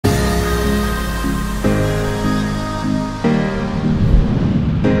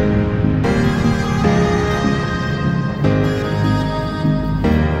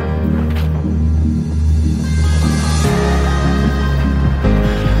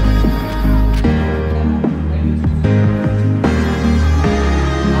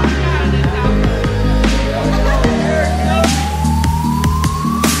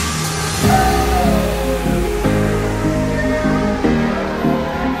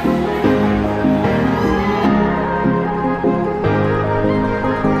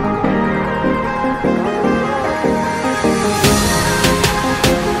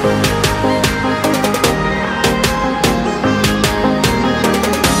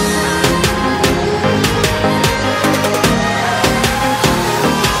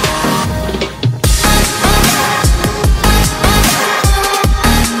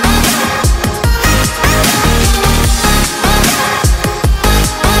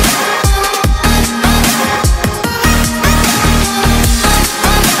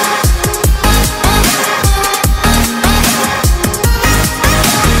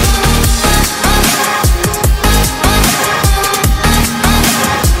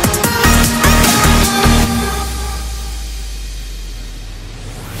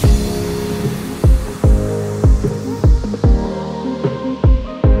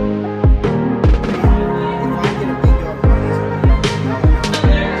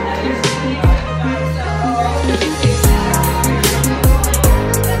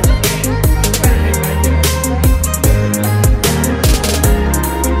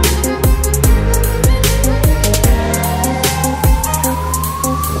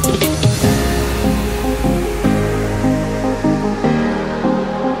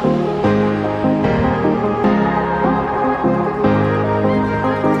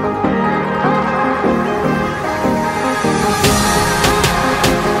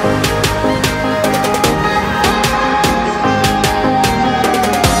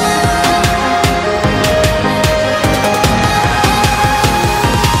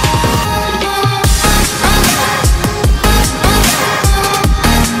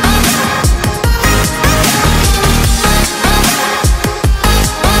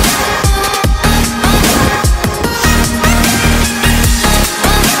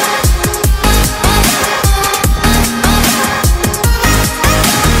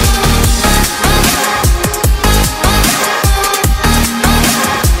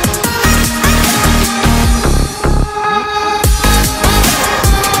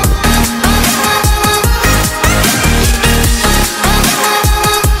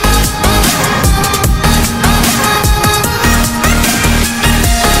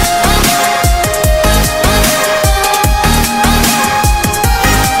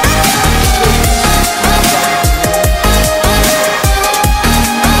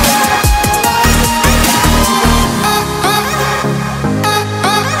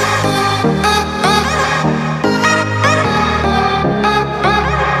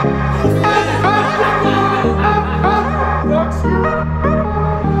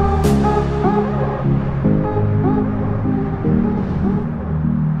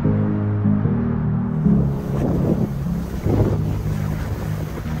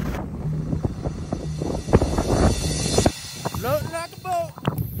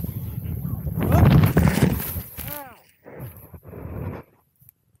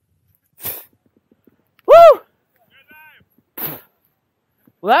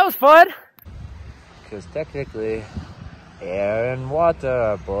Well, that was fun. Because technically, air and water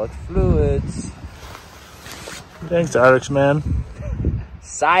are both fluids. Thanks, Outtakes, man.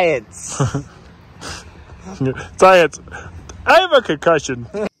 Science. Science. I have a concussion.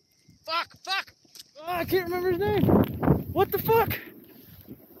 Fuck. Oh, I can't remember his name. What the fuck?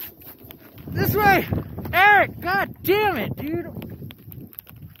 This way. Eric, god damn it, dude.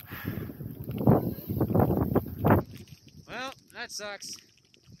 Well, that sucks.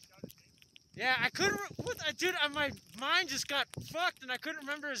 Yeah, I couldn't. What I did, my mind just got fucked, and I couldn't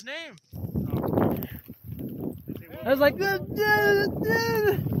remember his name. I was like,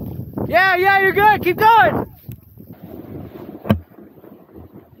 yeah, you're good. Keep going.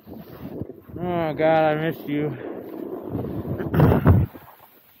 Oh God, I missed you.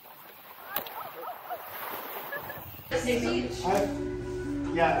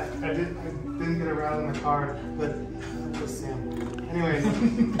 Yeah, I didn't get around in the car, but with Sam. Anyways.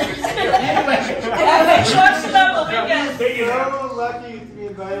 So lucky to be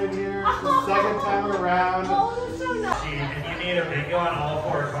invited here the second time around. Oh, that's so nice. If you need a video on all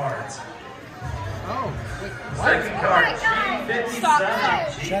 4 cards. Oh, wait, Second card, G57.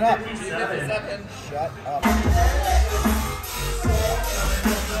 Shut up. G57. Shut up.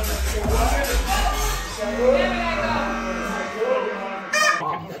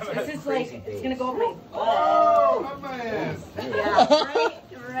 This is like, it's gonna go over my butt. Oh, my ass. Yeah,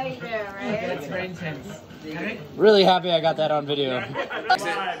 right there, right? That's very intense. Really happy I got that on video. Go ahead.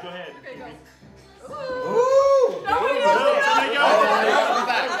 Ooh! No, we don't.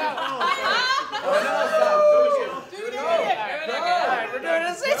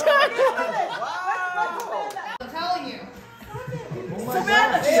 I'm telling you.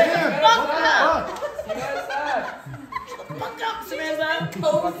 Samantha! Fuck up, Samantha!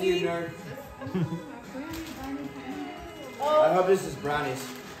 Fuck you, nerd. I hope this is brownies.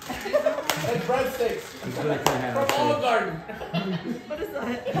 And breadsticks. From Olive Garden. What is that?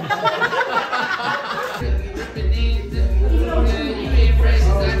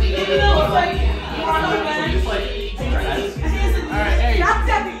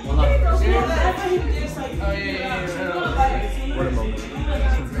 What a moment.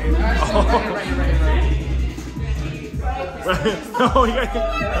 Oh, you got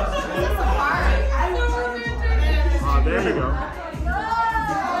Oh, there you go.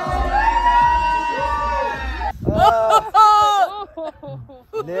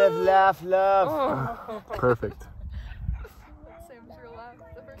 Live, laugh, love. Perfect. Sam's real laugh.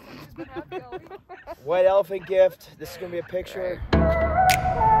 The first time she's been happy all week. White elephant gift. This is gonna be a picture.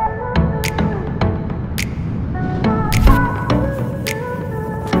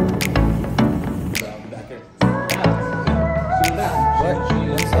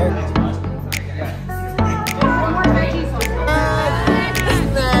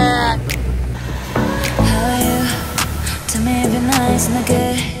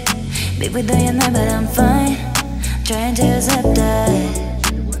 Baby, do you know, but I'm fine. Trying to accept that.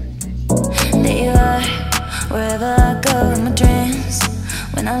 There you are, wherever I go in my dreams.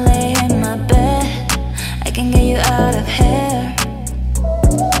 When I lay in my bed, I can get you out of here.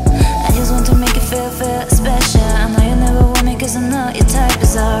 I just want to make you feel special. I know you never want me, cause I know your type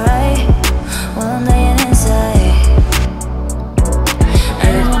is alright. While I'm laying inside, I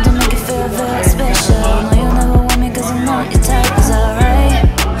just want to make you feel special. I know you never want me, cause I know your type is alright.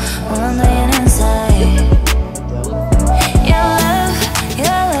 While I'm laying inside, your love,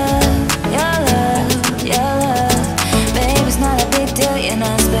 your love, your love, your love. Baby, it's not a big deal, you're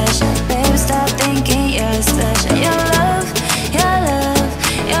not special. Baby, stop thinking you're special. Your love, your love,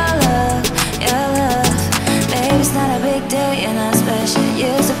 your love, your love. Baby, it's not a big deal, you're not special. You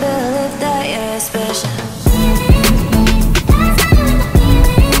used to believe that you're special.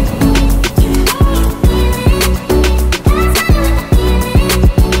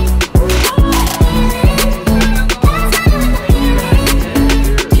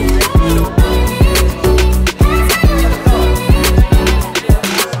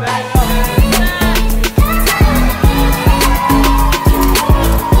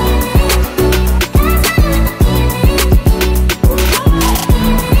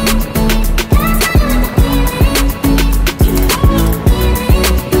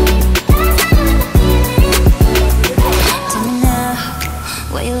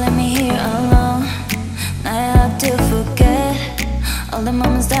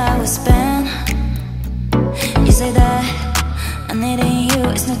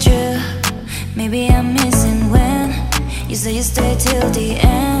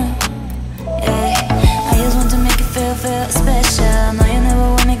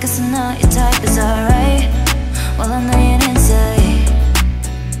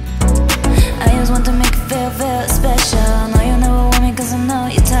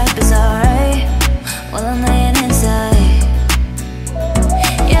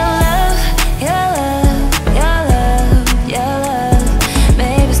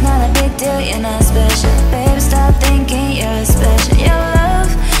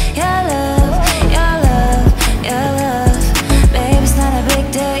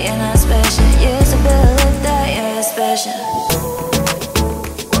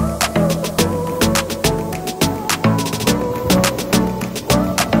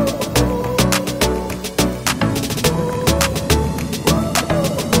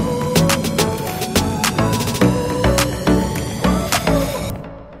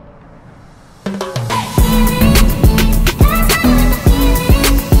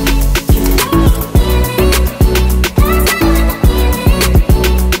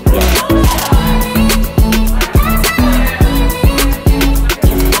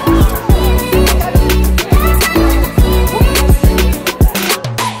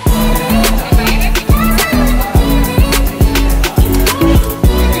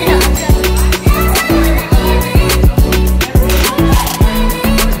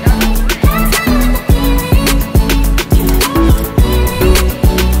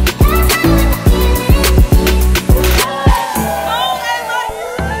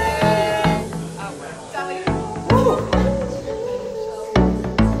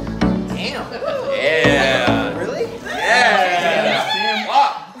 Yeah. Really? Yeah.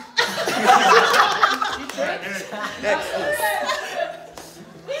 Wow. Next.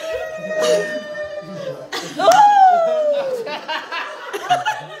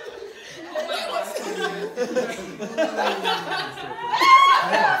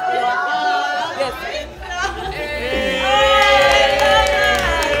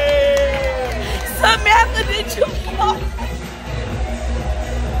 Samantha, did you fall?